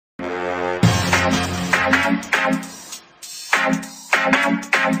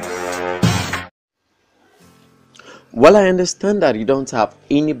Well, I understand that you don't have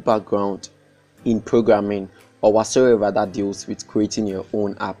any background in programming or whatsoever that deals with creating your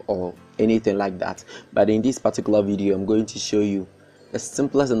own app or anything like that, but in this particular video I'm going to show you the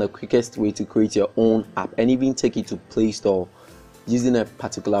simplest and the quickest way to create your own app and even take it to Play Store using a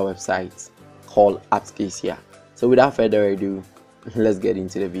particular website called Appscacia. So without further ado, let's get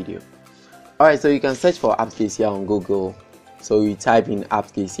into the video. Alright, so you can search for Appscacia on Google. So you type in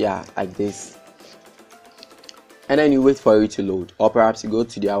Appscacia like this, and then you wait for it to load, or perhaps you go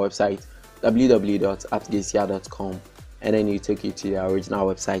to their website www.appscacia.com, and then you take it to their original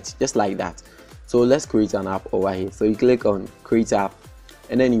website just like that. So let's create an app over here. So you click on create app,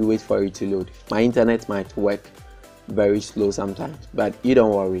 and then you wait for it to load. My internet might work very slow sometimes, but you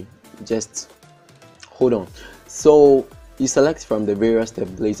don't worry, just hold on. So you select from the various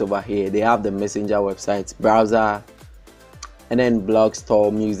templates over here. They have the Messenger website, browser, and then blog,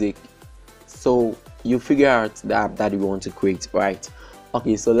 store, music. So you figure out the app that you want to create, right?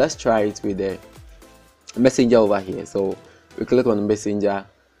 Okay, so let's try it with the Messenger over here. So we click on the Messenger,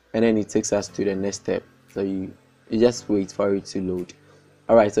 and then it takes us to the next step. So you just wait for it to load.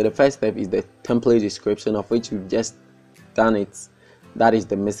 Alright, so the first step is the template description, of which we've just done it. That is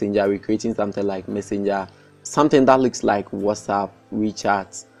the Messenger. We're creating something like Messenger, something that looks like WhatsApp,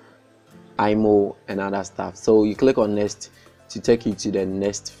 WeChat, IMO, and other stuff. So you click on next to take you to the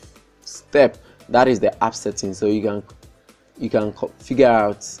next step. That is the app settings. So you can figure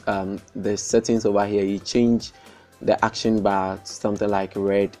out the settings over here. You change the action bar to something like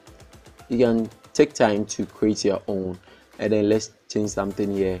red. You can take time to create your own, and then let's change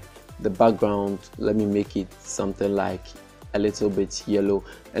something here. The background, let me make it something like a little bit yellow,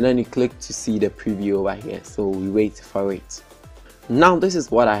 and then you click to see the preview over here. So we wait for it. Now this is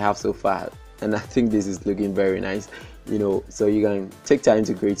what I have so far, and I think this is looking very nice, you know. So you can take time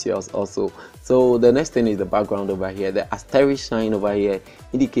to create yours also. So the next thing is the background over here. The asterisk sign over here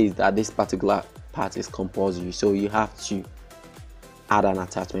indicates that this particular part is compulsory, so you have to add an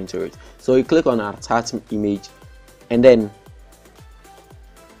attachment to it. So you click on attach image, and then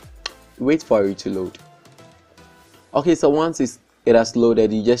wait for it to load. Okay, so once it has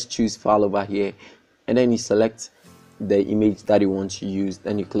loaded, you just choose file over here, and then you select the image that you want to use.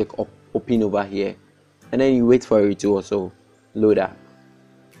 Then you click open over here, and then you wait for it to also load up.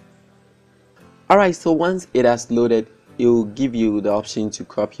 Alright, so once it has loaded, it will give you the option to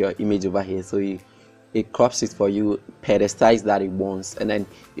crop your image over here. So it crops it for you per the size that it wants, and then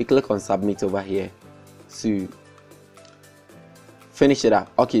you click on submit over here to finish it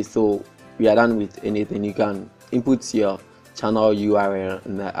up. Okay, so we are done with anything. You can input your channel URL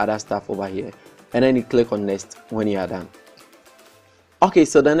and the other stuff over here, and then you click on next when you are done. Okay,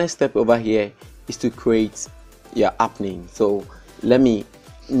 so the next step over here is to create your app name. So let me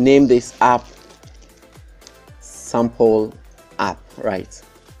name this app sample app, right?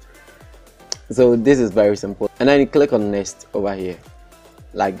 So this is very simple, and then you click on next over here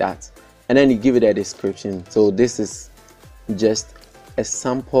like that, and then you give it a description. So this is just a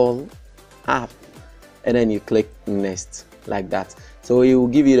sample app, and then you click next like that. So it will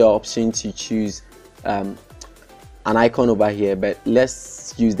give you the option to choose an icon over here, but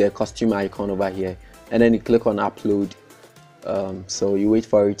let's use the costume icon over here, and then you click on upload. So you wait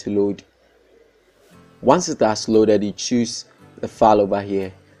for it to load. Once it has loaded, you choose the file over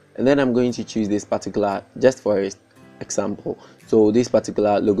here, and then I'm going to choose this particular, just for example, so this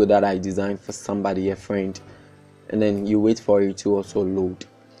particular logo that I designed for somebody, a friend, and then you wait for it to also load.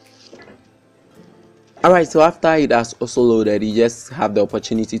 Alright, so after it has also loaded, you just have the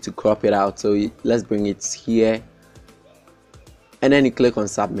opportunity to crop it out. So let's bring it here, and then you click on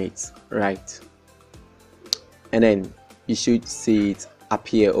submit, right? And then you should see it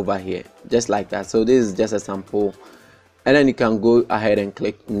appear over here just like that. So this is just a sample, and then you can go ahead and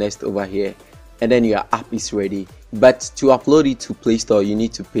click next over here, and then your app is ready. But to upload it to Play Store, you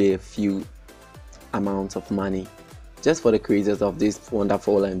need to pay a few amounts of money just for the creators of this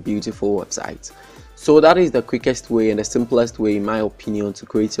wonderful and beautiful website. So that is the quickest way and the simplest way, in my opinion, to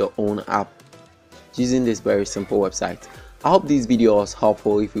create your own app using this very simple website. I hope this video was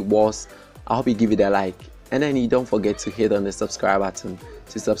helpful. If it was, I hope you give it a like, and then you don't forget to hit on the subscribe button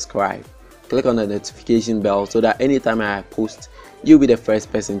to subscribe. Click on the notification bell so that anytime I post, you'll be the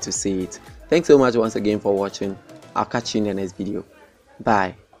first person to see it. Thanks so much once again for watching. I'll catch you in the next video.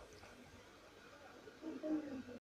 Bye.